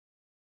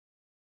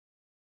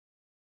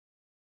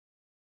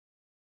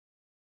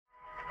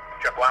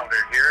Chuck Wilder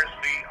here,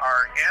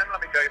 CRN.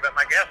 Let me tell you about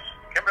my guest,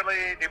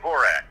 Kimberly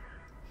Dvorak.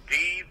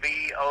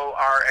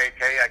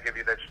 D-V-O-R-A-K. I give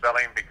you that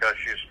spelling because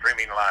she's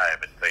streaming live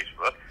at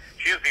Facebook.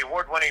 She is the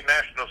award-winning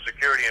national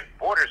security and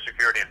border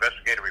security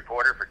investigative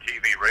reporter for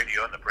TV,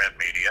 radio, and the print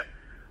media.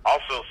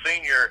 Also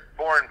senior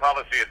foreign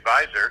policy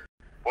advisor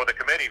for the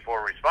Committee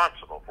for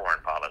Responsible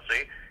Foreign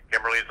Policy.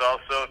 Kimberly is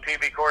also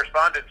TV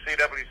correspondent,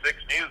 CW6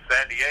 News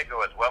San Diego,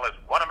 as well as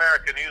One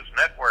America News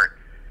Network,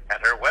 and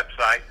her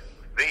website,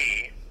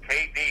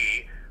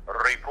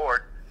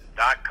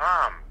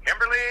 thekdreport.com.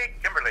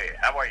 Kimberly,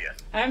 how are you?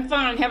 I'm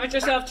fine. How about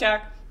yourself,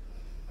 Chuck?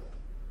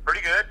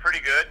 Pretty good.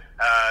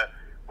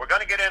 We're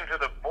going to get into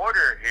the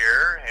border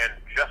here in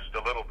just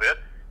a little bit,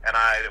 and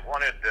I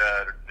wanted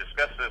to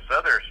discuss this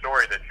other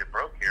story that you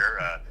broke here.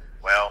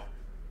 Well,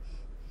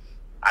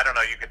 I don't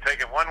know. You can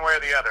take it one way or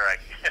the other, I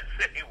guess.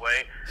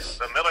 Anyway,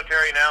 the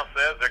military now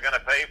says they're going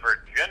to pay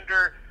for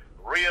gender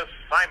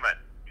reassignment.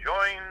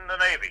 Join the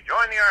Navy,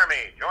 join the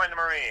Army, join the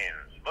Marines.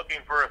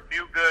 Looking for a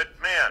few good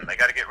men. They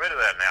got to get rid of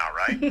that now,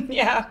 right?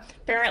 Yeah,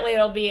 apparently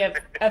it'll be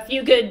a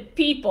few good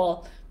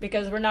people,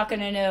 because we're not going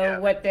to know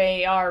what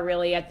they are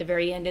really at the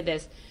very end of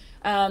this.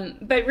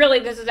 But really,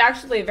 this is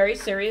actually a very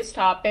serious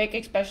topic,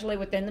 especially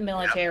within the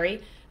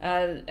military.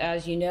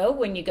 As you know,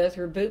 when you go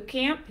through boot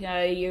camp,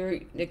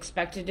 you're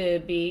expected to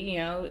be,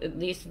 at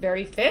least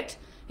very fit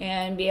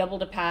and be able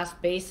to pass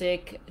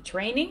basic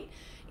training.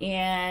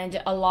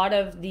 And a lot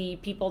of the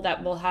people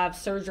that will have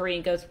surgery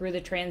and go through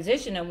the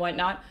transition and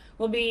whatnot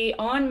will be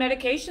on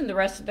medication the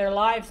rest of their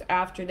lives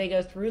after they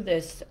go through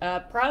this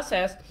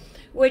process,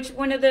 which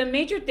one of the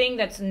major things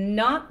that's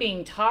not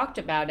being talked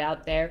about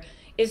out there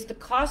is the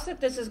cost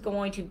that this is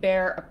going to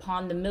bear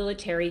upon the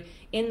military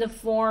in the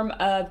form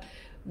of,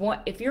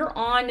 if you're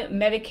on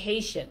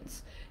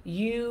medications,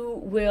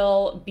 you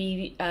will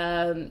be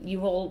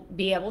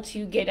able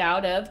to get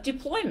out of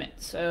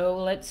deployment. So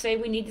let's say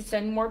we need to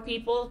send more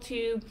people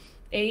to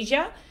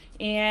Asia,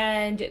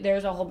 and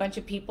there's a whole bunch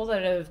of people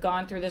that have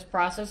gone through this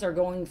process or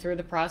going through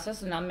the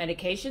process and on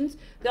medications.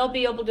 They'll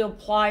be able to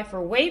apply for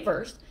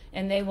waivers,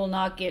 and they will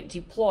not get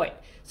deployed.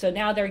 So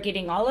now they're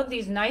getting all of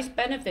these nice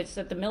benefits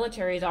that the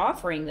military is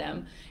offering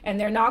them, and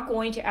they're not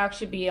going to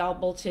actually be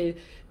able to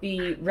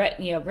be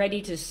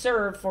ready to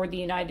serve for the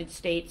United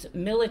States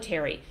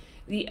military.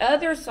 The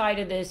other side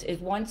of this is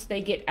once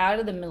they get out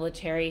of the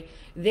military,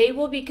 they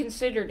will be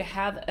considered to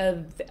have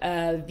a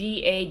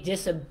VA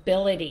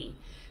disability.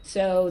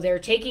 So they're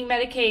taking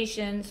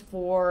medications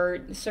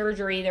for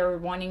surgery. They're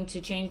wanting to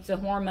change the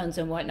hormones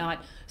and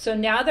whatnot. So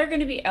now they're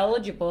going to be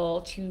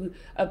eligible to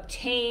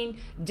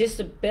obtain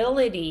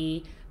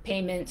disability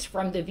payments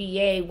from the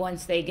VA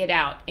once they get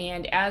out.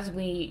 And as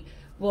we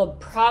will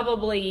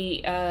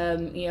probably,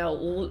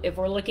 if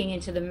we're looking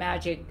into the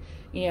magic,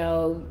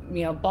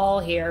 ball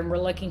here, and we're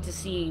looking to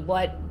see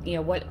what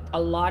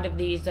a lot of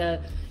these,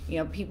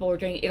 people are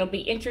doing. It'll be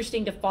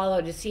interesting to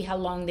follow to see how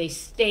long they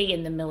stay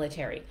in the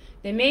military.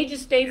 They may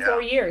just stay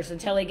 4 years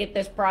until they get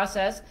this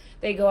process.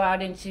 They go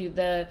out into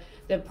the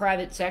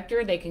private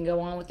sector. They can go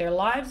on with their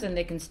lives, and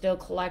they can still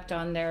collect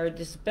on their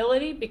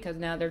disability because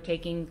now they're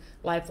taking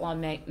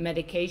lifelong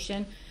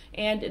medication.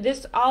 And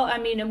this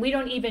and we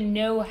don't even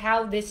know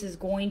how this is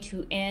going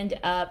to end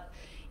up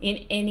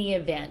in any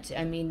event.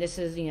 I mean, this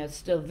is,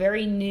 still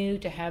very new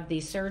to have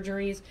these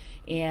surgeries,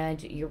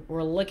 and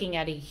we're looking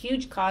at a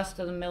huge cost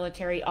to the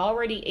military.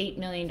 Already $8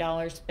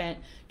 million spent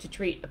to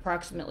treat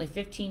approximately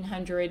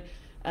 1,500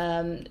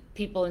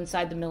 people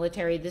inside the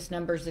military. This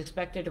number is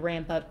expected to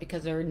ramp up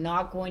because they're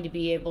not going to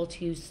be able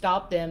to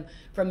stop them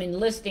from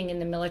enlisting in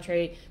the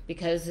military,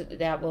 because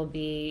that will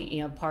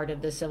be, part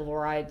of the civil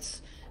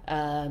rights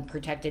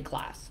protected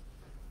class.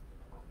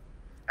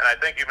 And I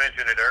think you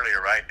mentioned it earlier,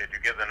 right? Did you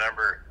give the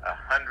number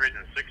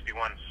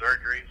 161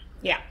 surgeries?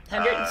 Yeah,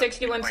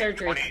 161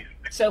 surgeries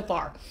so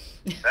far.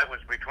 That was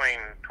between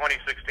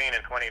 2016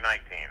 and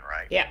 2019,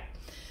 right? Yeah.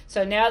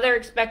 So now they're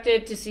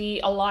expected to see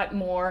a lot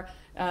more.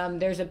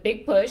 There's a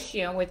big push,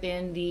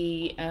 within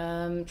the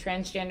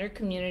transgender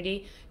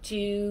community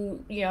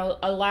to,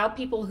 allow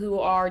people who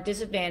are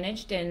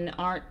disadvantaged and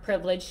aren't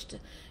privileged,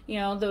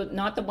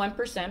 not the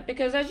 1%,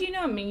 because as you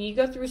know, you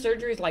go through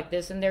surgeries like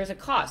this and there's a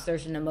cost.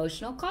 There's an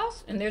emotional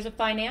cost and there's a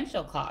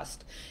financial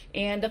cost.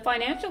 And the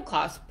financial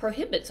cost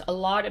prohibits a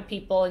lot of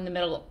people in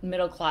the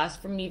middle class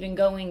from even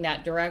going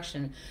that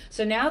direction.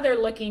 So now they're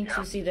looking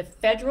to see the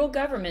federal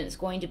government is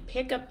going to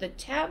pick up the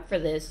tab for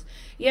this.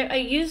 Yet I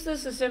use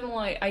this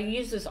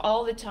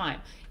all the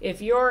time.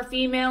 If you're a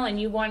female and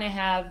you want to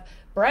have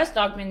breast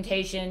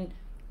augmentation,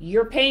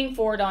 you're paying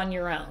for it on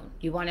your own.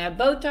 You want to have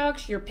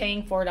Botox, you're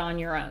paying for it on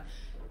your own.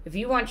 If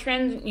you want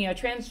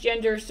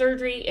transgender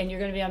surgery and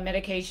you're going to be on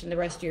medication the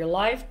rest of your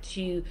life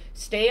to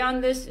stay on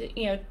this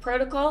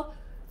protocol,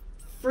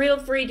 feel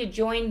free to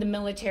join the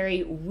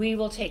military. We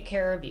will take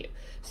care of you.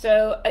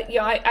 So,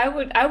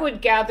 I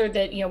would gather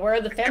that, where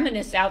are the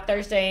feminists out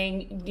there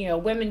saying,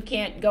 women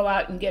can't go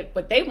out and get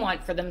what they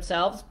want for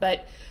themselves,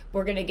 but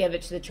we're going to give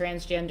it to the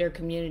transgender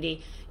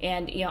community.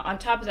 And, on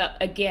top of that,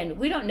 again,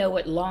 we don't know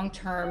what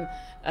long-term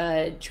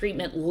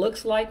treatment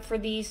looks like for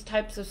these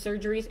types of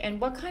surgeries, and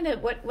what kind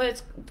of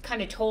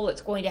toll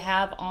it's going to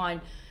have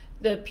on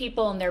the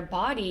people and their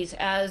bodies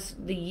as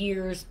the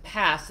years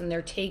pass and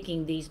they're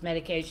taking these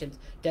medications.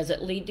 Does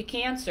it lead to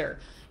cancer?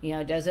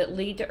 Does it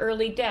lead to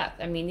early death?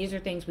 I mean, these are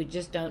things we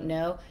just don't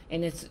know,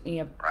 and it's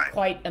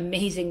quite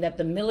amazing that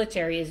the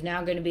military is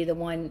now going to be the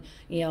one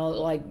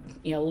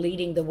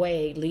leading the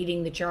way,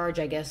 leading the charge,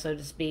 I guess, so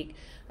to speak,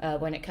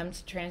 when it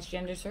comes to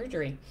transgender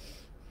surgery.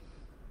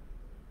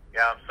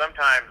 Yeah,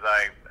 sometimes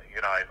I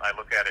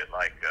look at it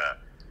like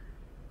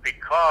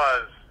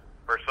because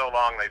for so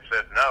long they've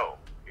said no,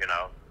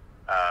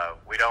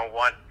 we don't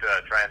want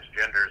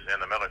transgenders in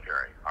the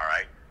military, all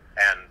right?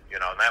 And,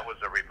 and that was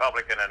a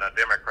Republican and a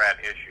Democrat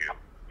issue,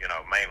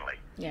 mainly.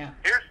 Yeah.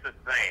 Here's the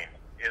thing,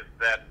 is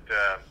that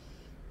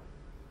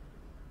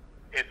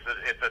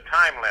it's a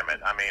time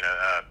limit,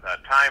 a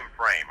time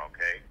frame,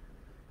 okay?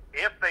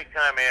 If they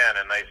come in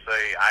and they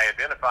say, I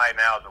identify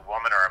now as a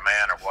woman or a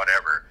man or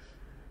whatever,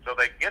 so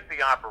they get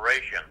the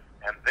operation,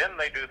 and then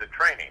they do the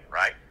training,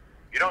 right?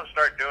 You don't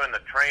start doing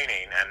the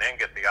training and then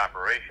get the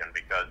operation,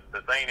 because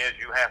the thing is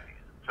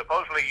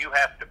supposedly you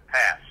have to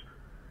pass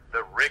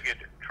the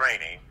rigid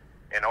training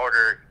in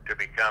order to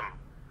become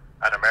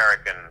an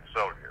American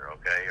soldier,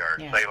 okay, or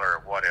sailor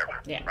or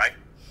whatever, right?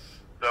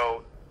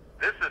 So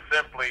this is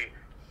simply,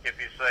 if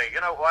you say,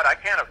 you know what, I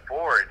can't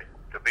afford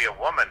to be a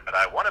woman, but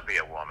I want to be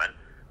a woman,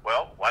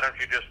 well, why don't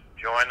you just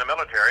join the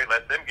military,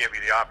 let them give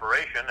you the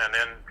operation, and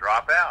then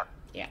drop out?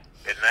 Yeah.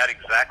 Isn't that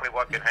exactly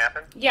what can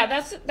happen? Yeah,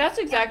 that's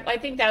exactly. I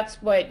think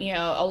that's what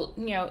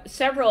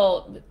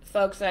several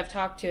folks that I've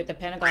talked to at the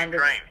Pentagon.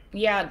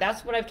 Yeah,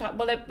 that's what I've talked.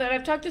 But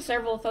I've talked to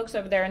several folks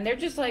over there, and they're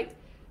just like,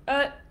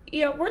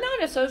 we're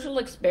not a social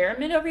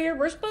experiment over here.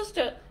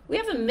 We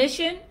have a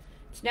mission.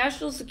 It's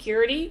national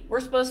security. We're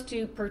supposed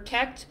to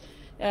protect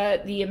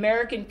the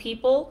American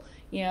people,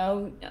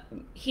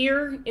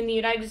 here in the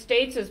United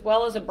States as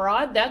well as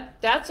abroad.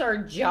 That's our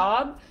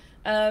job.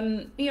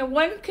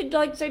 One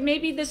could say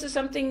maybe this is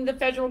something the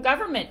federal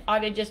government ought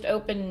to just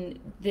open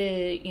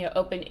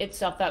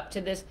itself up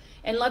to this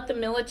and let the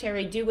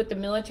military do what the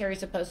military is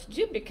supposed to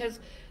do. Because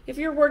if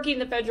you're working in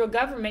the federal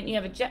government and you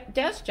have a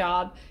desk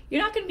job,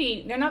 they're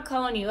not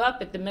calling you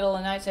up at the middle of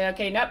the night and say,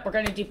 okay, nope, we're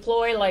going to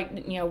deploy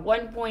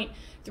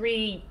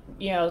 1.3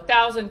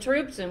 thousand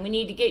troops and we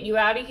need to get you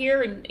out of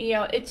here. And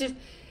it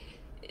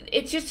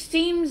just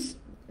seems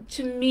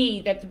to me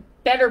that the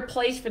better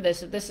place for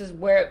this, if this is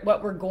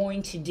what we're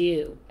going to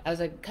do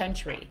as a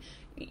country,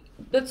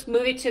 let's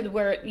move it to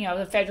where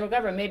the federal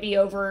government, maybe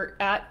over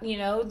at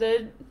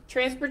the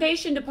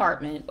transportation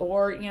department,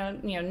 or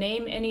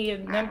name any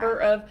number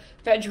of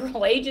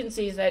federal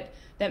agencies that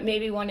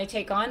maybe want to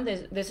take on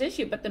this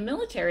issue. But the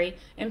military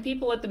and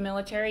people at the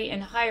military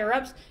and higher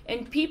ups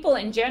and people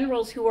and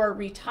generals who are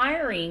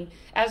retiring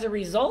as a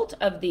result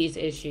of these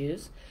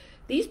issues,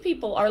 these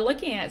people are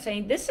looking at it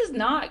saying, this is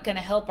not going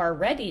to help our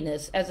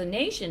readiness as a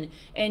nation.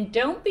 And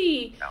do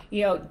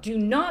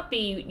not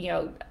be,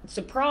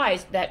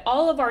 surprised that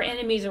all of our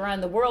enemies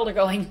around the world are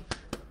going,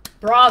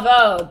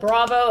 bravo,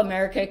 bravo,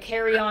 America,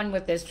 carry on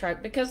with this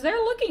truck, because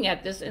they're looking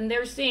at this and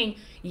they're seeing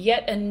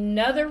yet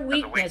another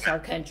weakness our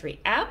country.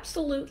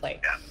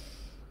 Absolutely. Yeah.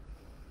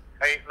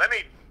 Hey, let me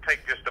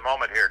take just a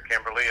moment here,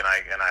 Kimberly, and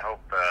I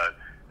hope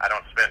I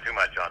don't spend too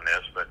much on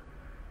this, but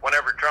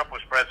whenever Trump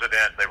was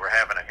president, they were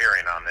having a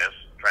hearing on this,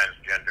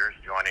 transgenders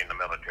joining the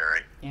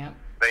military. Yeah.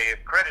 They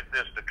credit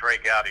this to Trey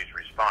Gowdy's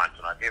response,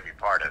 and I'll give you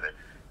part of it.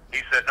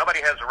 He said, nobody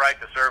has a right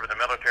to serve in the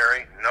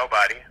military.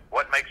 Nobody.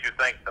 What makes you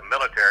think the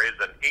military is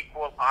an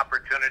equal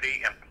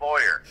opportunity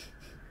employer?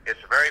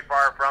 It's very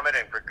far from it,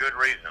 and for good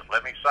reasons.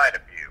 Let me cite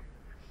a few.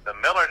 The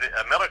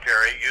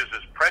military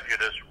uses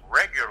prejudice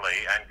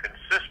regularly and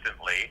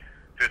consistently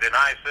to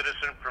deny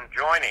citizens from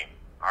joining.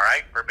 All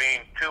right, for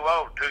being too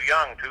old, too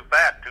young, too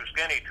fat, too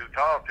skinny, too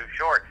tall, too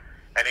short.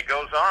 And it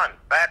goes on.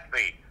 Fat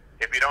feet,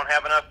 if you don't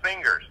have enough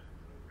fingers.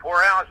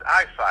 Poor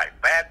eyesight,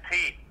 bad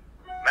teeth,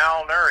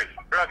 malnourished,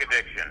 drug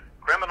addiction,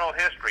 criminal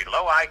history,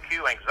 low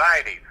IQ,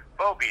 anxiety,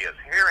 phobias,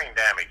 hearing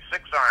damage,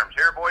 6 arms,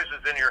 hear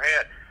voices in your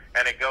head.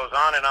 And it goes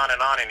on and on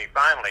and on. And he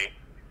finally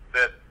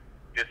said,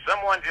 did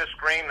someone just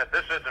scream that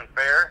this isn't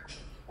fair?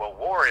 Well,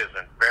 war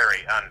isn't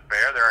very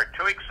unfair. There are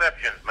 2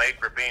 exceptions made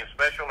for being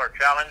special or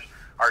challenged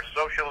are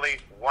socially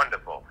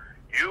wonderful.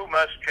 You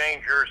must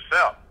change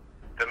yourself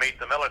to meet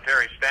the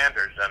military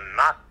standards and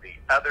not the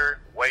other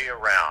way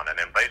around. And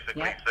then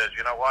basically says,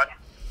 you know what?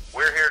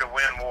 We're here to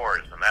win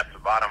wars, and that's the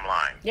bottom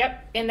line.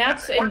 Yep, and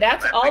that's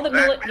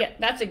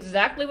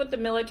exactly what the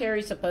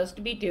military is supposed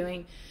to be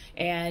doing.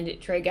 And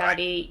Trey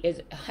Gowdy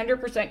is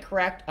 100%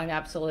 correct on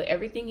absolutely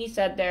everything he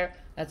said there.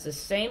 That's the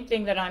same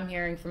thing that I'm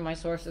hearing from my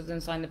sources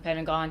inside the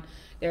Pentagon.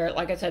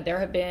 Like I said, there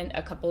have been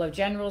a couple of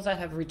generals that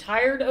have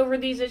retired over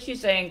these issues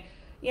saying,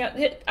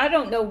 I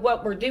don't know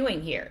what we're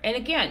doing here. And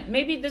again,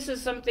 maybe this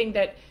is something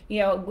that,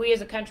 we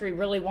as a country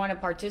really want to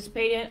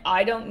participate in.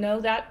 I don't know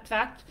that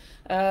fact.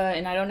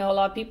 And I don't know a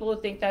lot of people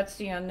who think that's,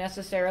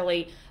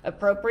 necessarily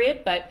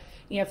appropriate. But,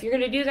 if you're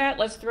going to do that,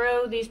 let's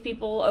throw these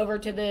people over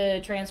to the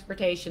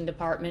Transportation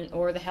Department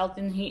or the Health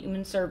and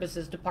Human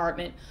Services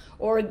Department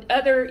or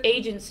other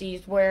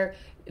agencies where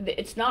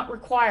it's not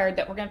required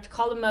that we're going to have to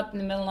call them up in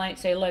the middle of the night and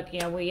say, look,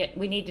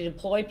 we need to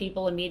deploy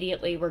people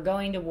immediately. We're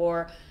going to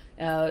war.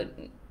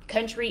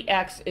 Country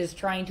X is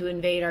trying to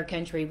invade our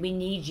country. We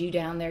need you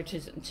down there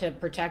to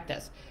protect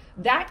us.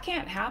 That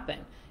can't happen.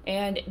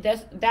 And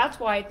that's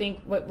why I think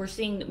what we're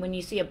seeing when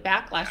you see a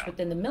backlash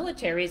within the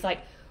military is like,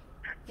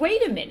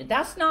 wait a minute,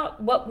 that's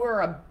not what we're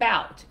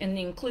about. And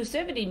the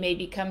inclusivity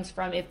maybe comes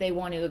from if they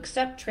want to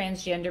accept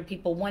transgender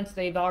people once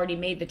they've already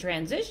made the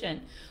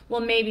transition.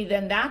 Well, maybe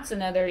then that's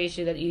another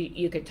issue that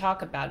you could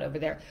talk about over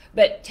there.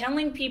 But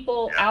telling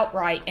people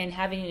outright and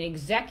having an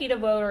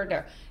executive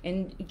order,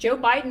 and Joe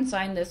Biden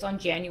signed this on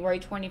January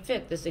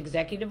 25th, this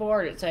executive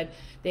order. It said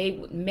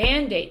they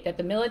mandate that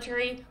the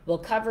military will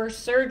cover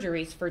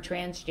surgeries for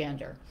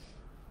transgender.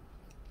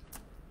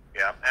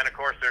 Yeah, and of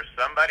course there's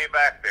somebody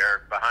back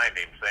there behind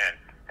him saying,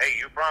 hey,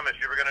 you promised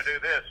you were going to do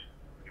this.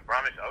 You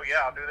promised, oh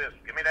yeah, I'll do this.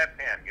 Give me that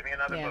pen. Give me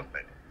another book.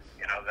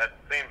 That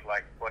seems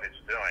like what it's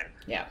doing.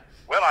 Yeah.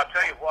 Well, I'll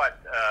tell you what,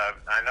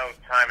 I know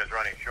time is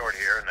running short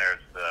here, and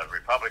there's the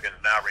Republicans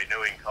now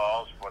renewing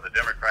calls for the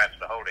Democrats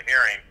to hold a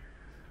hearing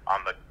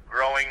on the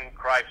growing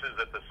crisis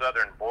at the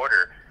southern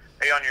border.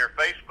 Hey, on your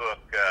Facebook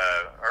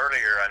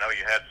earlier, I know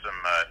you had some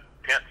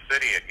tent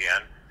city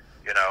again.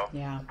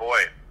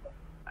 Boy,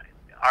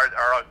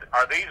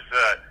 are these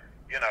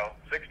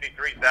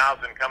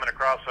 63,000 coming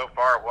across so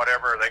far,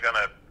 whatever? Are they going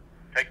to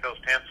take those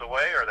tents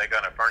away, or are they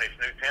going to furnish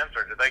new tents,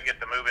 or do they get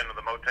to move into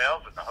the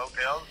motels and the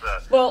hotels?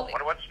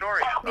 What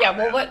story is yeah,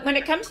 well, when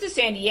it comes to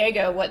San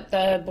Diego, what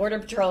the Border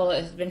Patrol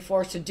has been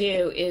forced to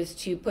do is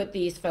to put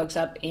these folks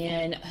up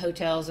in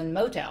hotels and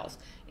motels.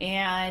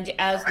 And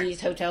as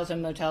these hotels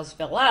and motels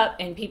fill up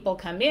and people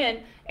come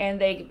in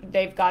and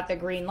they've got the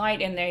green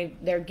light and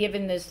they're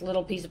given this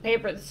little piece of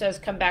paper that says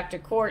come back to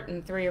court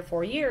in 3 or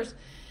 4 years,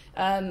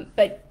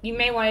 but you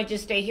may want to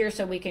just stay here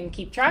so we can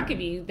keep track of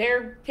you.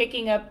 They're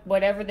picking up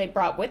whatever they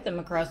brought with them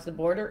across the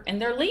border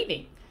and they're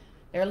leaving.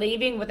 They're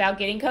leaving without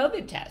getting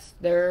COVID tests.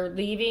 They're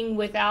leaving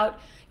without,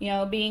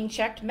 being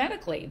checked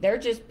medically. They're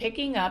just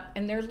picking up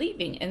and they're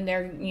leaving and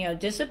they're,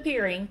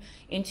 disappearing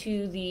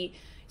into the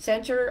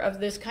center of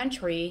this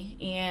country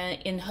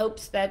in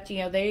hopes that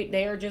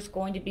they are just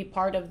going to be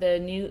part of the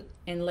new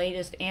and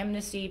latest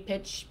amnesty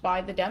pitch by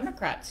the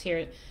Democrats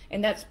here,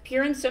 and that's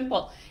pure and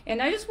simple.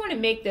 And I just want to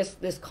make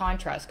this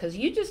contrast, because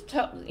you just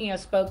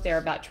spoke there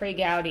about Trey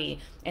Gowdy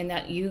and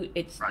that you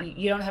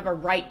don't have a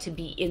right to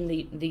be in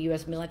the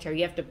U.S. military.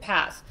 You have to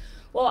pass.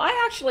 Well, I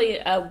actually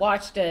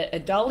watched a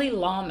Dalai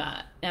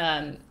Lama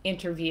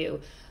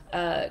interview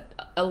a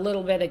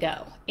little bit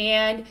ago,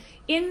 and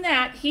in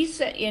that he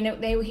said,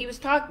 he was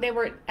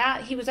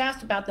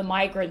asked about the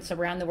migrants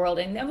around the world,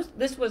 and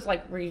this was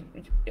like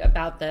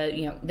about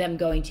the them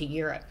going to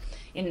Europe,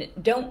 and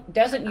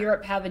doesn't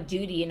Europe have a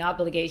duty and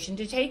obligation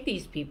to take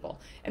these people?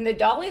 And the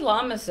Dalai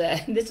Lama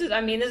said, this is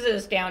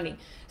astounding,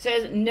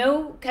 says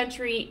no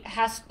country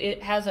has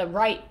a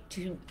right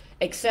to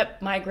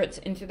accept migrants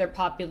into their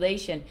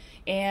population.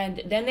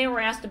 And then they were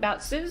asked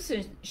about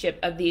citizenship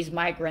of these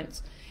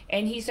migrants.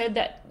 And he said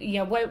that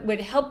what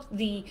would help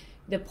the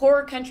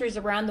poorer countries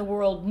around the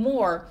world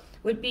more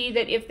would be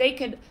that if they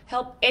could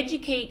help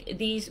educate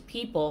these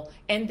people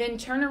and then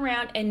turn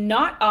around and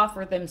not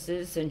offer them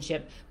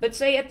citizenship, but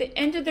say at the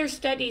end of their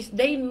studies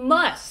they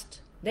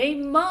must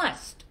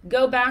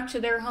go back to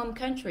their home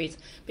countries,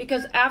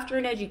 because after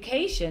an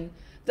education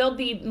they'll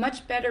be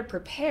much better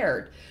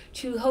prepared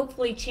to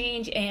hopefully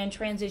change and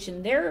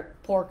transition their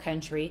poor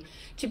country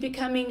to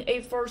becoming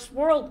a first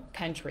world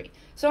country.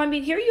 So,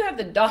 here you have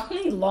the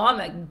Dalai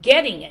Lama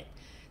getting it,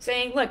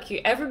 saying, look,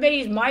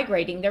 everybody's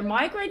migrating. They're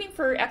migrating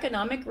for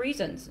economic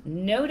reasons,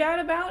 no doubt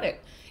about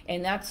it.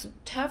 And that's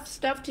tough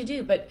stuff to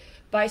do. But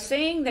by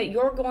saying that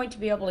you're going to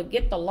be able to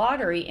get the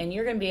lottery and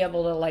you're going to be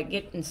able to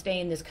get and stay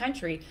in this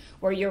country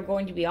where you're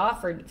going to be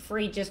offered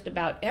free just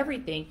about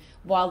everything,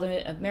 while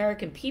the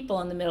American people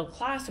and the middle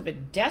class have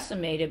been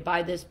decimated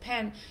by this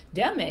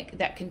pandemic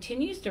that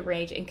continues to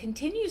rage and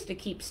continues to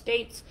keep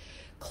states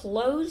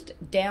closed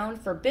down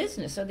for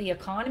business. So the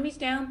economy's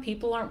down,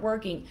 people aren't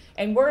working,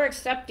 and we're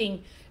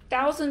accepting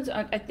thousands.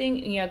 I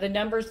think the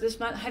numbers this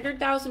month,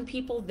 100,000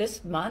 people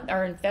this month,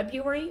 or in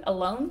February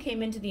alone,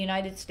 came into the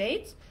United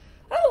States.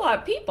 That's a lot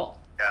of people.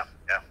 Yeah.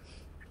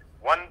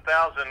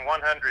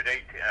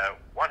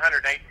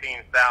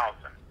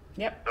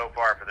 118,000 so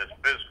far for this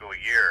fiscal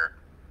year,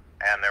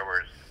 and there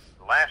was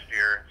last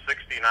year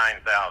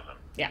 69,000.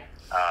 Yeah.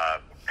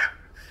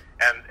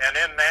 And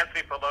then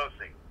Nancy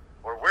Pelosi,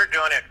 where we're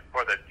doing it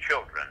for the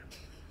children.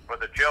 For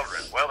the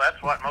children. Well,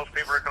 that's what most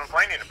people are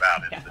complaining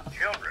about, is the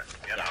children,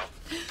 know.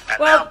 And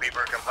now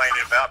people are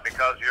complaining about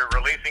because you're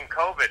releasing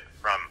COVID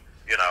from,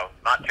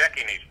 not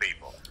checking these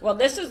people. Well,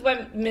 this is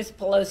what Ms.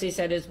 Pelosi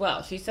said as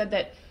well. She said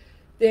that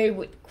they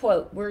would,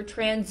 quote, "We're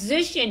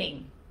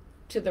transitioning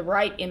to the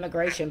right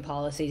immigration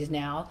policies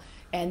now,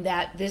 and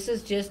that this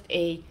is just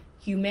a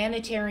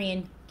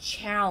humanitarian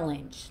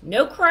challenge.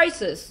 No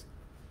crisis,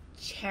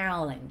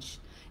 challenge.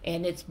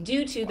 And it's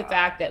due to the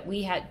fact that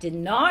we did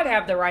not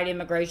have the right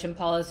immigration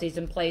policies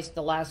in place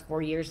the last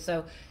 4 years,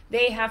 so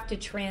they have to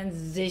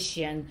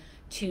transition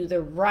to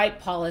the right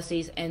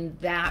policies, and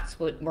that's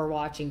what we're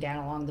watching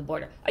down along the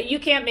border." You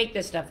can't make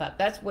this stuff up.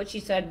 That's what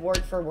she said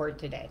word for word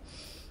today.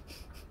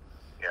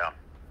 Yeah.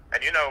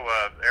 And you know,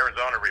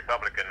 Arizona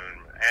Republican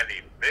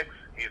Andy Biggs,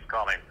 he's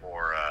calling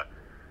for a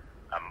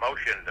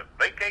motion to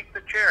vacate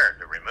the chair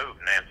to remove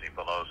Nancy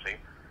Pelosi.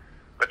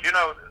 But you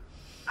know,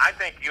 I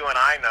think you and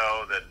I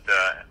know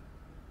that,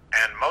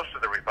 and most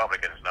of the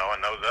Republicans know,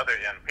 and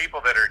and people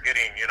that are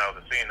getting,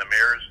 seeing the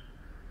mirrors,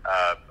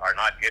 are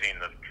not getting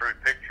the true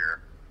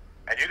picture.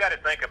 And you got to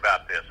think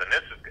about this. And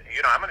this is,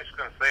 I'm just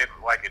going to say it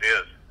like it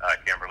is,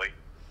 Kimberly.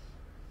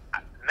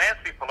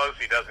 Nancy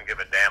Pelosi doesn't give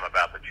a damn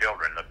about the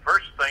children. The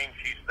first thing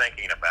she's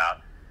thinking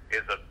about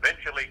is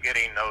eventually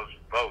getting those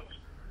votes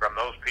from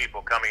those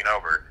people coming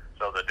over,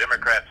 so the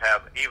Democrats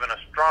have even a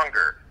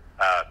stronger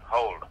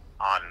hold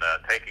on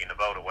taking the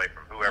vote away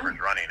from whoever's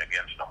running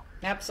against them.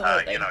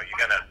 Absolutely. You're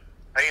going to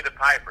pay the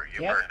piper.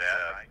 You've Yep. heard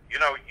that.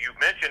 You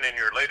mentioned in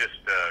your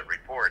latest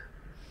report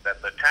that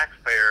the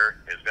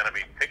taxpayer is going to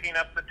be picking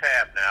up the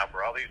tab now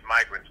for all these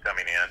migrants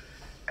coming in,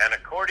 and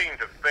according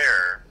to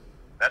FAIR,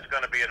 that's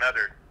going to be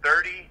another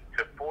 $30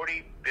 to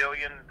 $40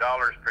 billion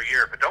per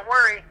year. But don't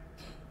worry,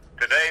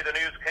 today the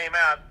news came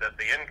out that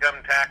the income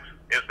tax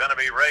is going to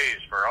be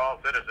raised for all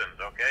citizens.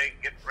 Okay,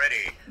 get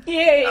ready.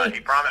 Yay!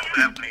 He promised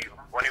that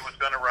when he was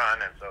going to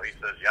run, and so he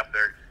says, "Yep,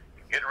 they're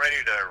getting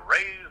ready to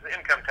raise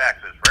income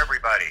taxes for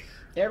everybody."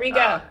 There we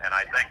go. And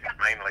I think it's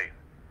mainly.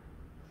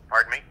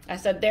 Pardon me? I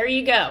said, there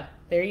you go.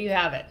 There you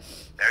have it.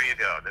 There you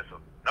go.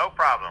 No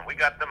problem. We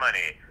got the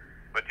money.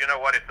 But you know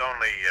what? It's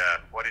only,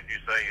 what did you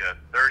say,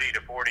 30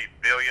 to 40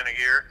 billion a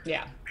year?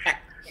 Yeah.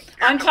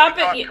 You're On top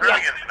of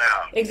trillions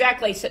now.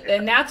 Exactly. So,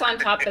 and that's on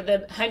top of the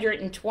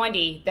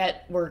 120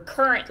 that we're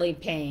currently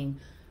paying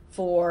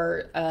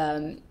for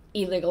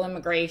illegal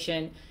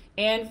immigration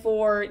and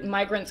for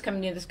migrants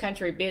coming into this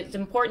country. But it's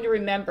important to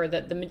remember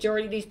that the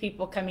majority of these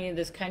people coming into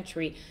this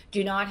country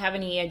do not have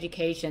any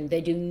education.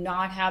 They do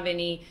not have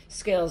any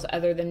skills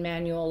other than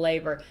manual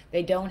labor.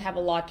 They don't have a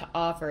lot to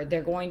offer.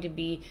 They're going to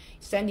be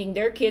sending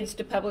their kids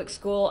to public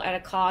school at a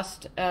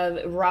cost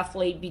of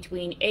roughly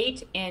between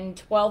 $8,000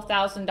 and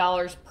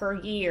 $12,000 per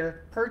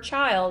year per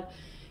child.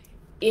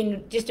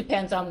 Just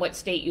depends on what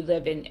state you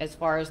live in as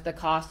far as the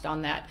cost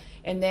on that.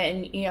 And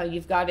then,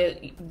 you've got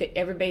to,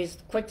 everybody's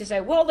quick to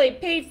say, well, they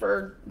pay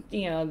for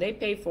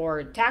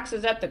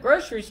taxes at the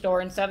grocery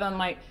store and stuff. I'm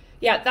like,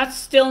 yeah, that's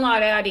still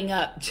not adding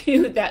up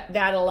to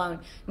that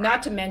alone.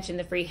 Not to mention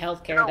the free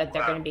health care that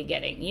they're going to be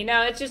getting.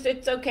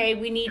 It's okay.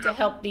 We need to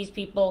help these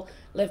people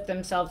lift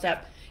themselves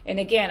up. And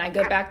again, I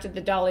go back to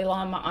the Dalai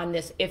Lama on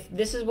this. If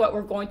this is what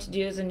we're going to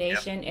do as a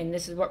nation, and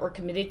this is what we're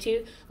committed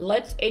to,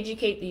 let's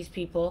educate these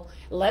people.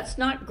 Let's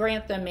not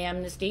grant them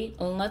amnesty.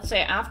 And let's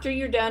say after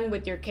you're done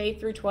with your K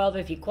through 12,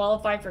 if you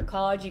qualify for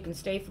college, you can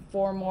stay for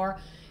 4 more.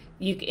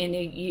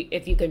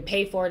 If you can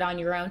pay for it on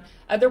your own.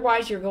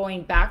 Otherwise, you're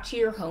going back to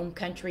your home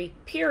country,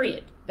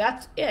 period.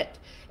 That's it.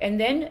 And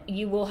then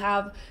you will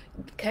have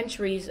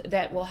countries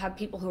that will have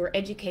people who are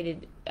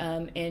educated,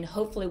 and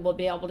hopefully will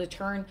be able to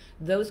turn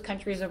those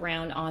countries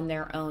around on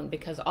their own,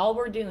 because all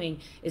we're doing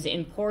is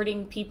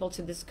importing people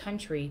to this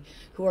country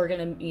who are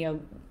going to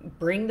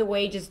bring the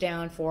wages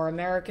down for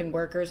American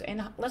workers.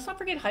 And let's not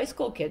forget high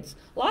school kids.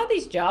 A lot of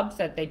these jobs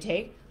that they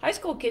take, high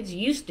school kids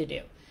used to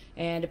do,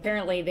 and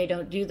apparently they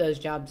don't do those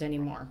jobs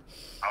anymore.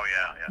 Oh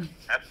yeah,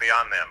 that's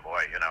beyond them,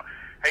 boy.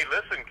 Hey,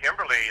 listen,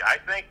 Kimberly, I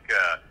think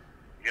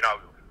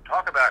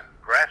talk about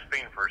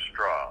grasping for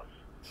straws.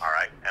 All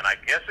right, and I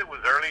guess it was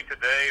early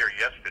today or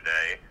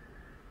yesterday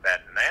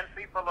that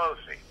Nancy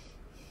Pelosi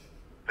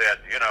said,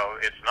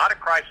 it's not a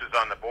crisis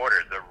on the border.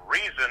 The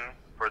reason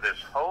for this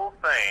whole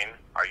thing,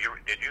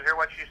 did you hear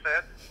what she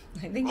said?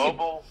 I think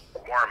global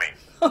warming.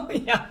 Oh,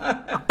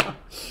 yeah.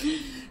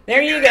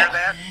 There you go.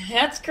 That?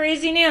 That's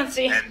crazy,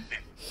 Nancy. And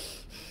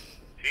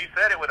she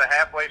said it with a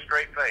halfway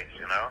straight face,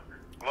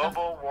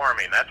 Global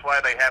warming. That's why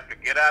they have to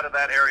get out of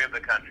that area of the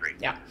country.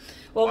 Yeah.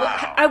 Well,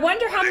 wow. I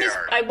wonder how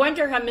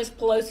Miss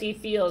Pelosi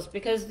feels,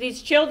 because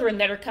these children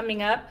that are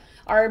coming up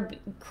are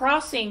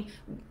crossing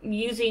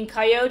using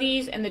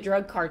coyotes and the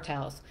drug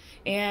cartels.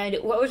 And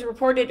what was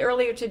reported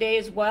earlier today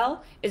as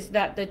well is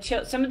that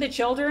some of the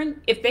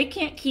children, if they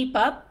can't keep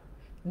up,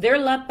 they're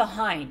left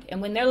behind.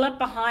 And when they're left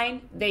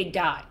behind, they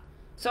die.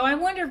 So I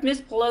wonder if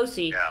Miss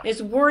Pelosi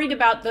is worried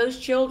about those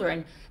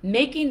children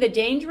making the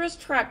dangerous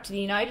trek to the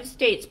United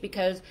States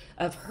because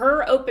of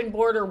her open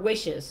border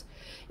wishes,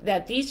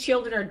 that these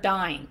children are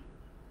dying.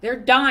 They're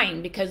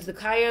dying because the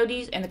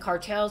coyotes and the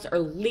cartels are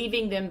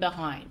leaving them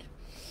behind.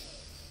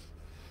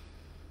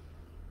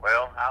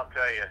 Well, I'll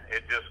tell you,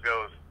 it just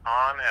goes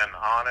on and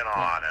on and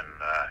on.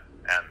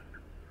 And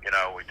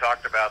We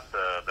talked about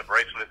the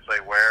bracelets they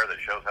wear that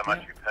shows how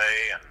much you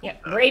pay.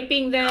 And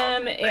raping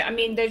them. I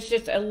mean, there's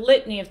just a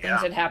litany of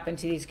things Yeah. that happen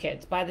to these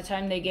kids. By the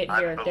time they get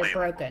here, they're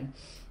Unbelievable. broken.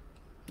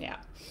 Yeah.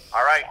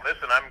 All right,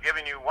 listen, I'm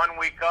giving you 1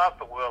 week off,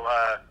 but we'll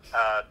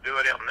do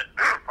it in,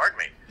 pardon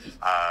me,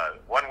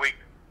 1 week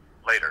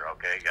later,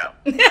 okay? Yeah,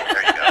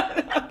 there you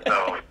go.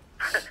 So,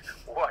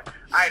 what?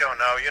 I don't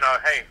know.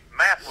 Hey,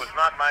 math was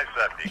not my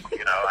subject.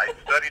 I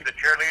studied the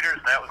cheerleaders,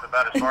 and that was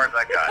about as far as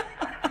I got.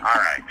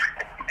 All right.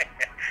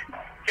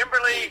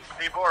 Kimberly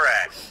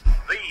Dvorak,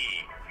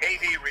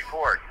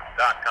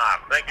 thekdreport.com.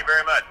 Thank you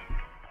very much.